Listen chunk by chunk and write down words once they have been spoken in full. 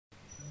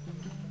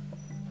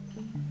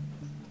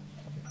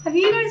Have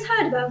you guys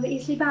heard about the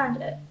Eastleigh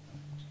Bandit?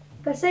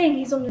 They're saying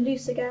he's on the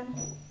loose again.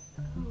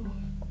 Oh.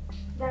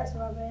 That's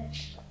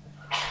rubbish.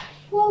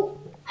 Well,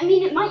 I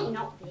mean, it might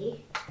not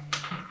be.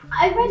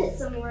 I read it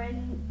somewhere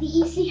in the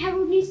Eastleigh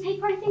Herald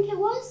newspaper, I think it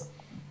was.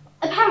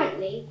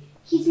 Apparently,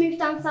 he's moved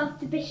down south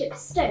to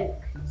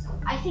Bishopstoke.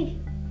 I think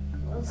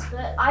it was,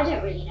 but I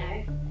don't really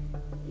know.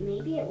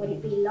 Maybe it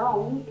wouldn't be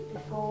long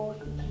before he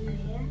came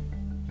here.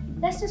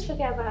 Let's just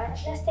forget about it.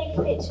 Let's take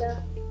a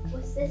picture.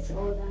 What's this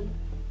for then?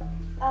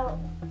 Oh,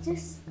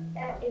 just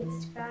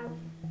Instagram.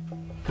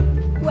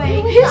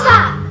 Wait, who's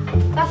that?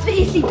 That's the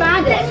Eastleigh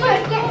Bandit. Let's go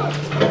get it.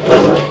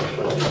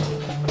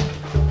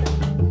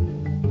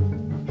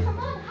 Come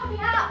on, hurry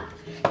up.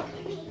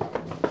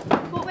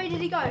 What way did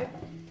he go?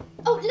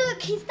 Oh,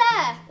 look, he's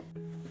there.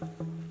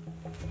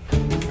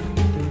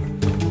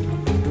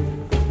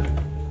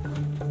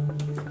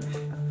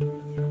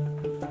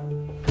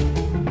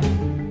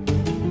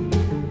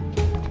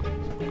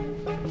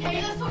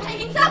 Taylor, stop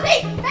taking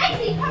selfies!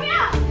 Daisy, hurry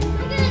up.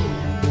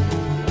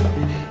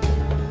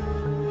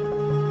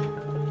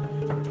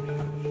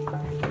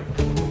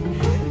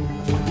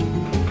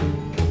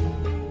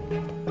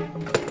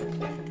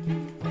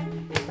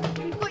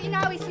 We've got you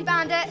now, Eastleigh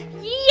Bandit.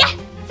 Yes!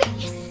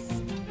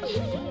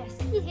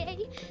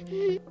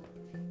 Yay.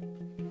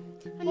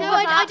 No,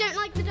 I don't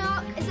like the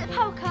dark. Is it a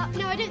power cut?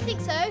 No, I don't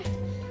think so.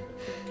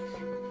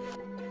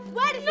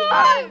 Where did he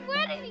go?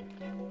 Where did he?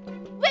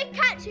 We'll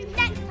catch him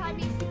next time,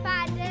 Eastleigh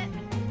Bandit.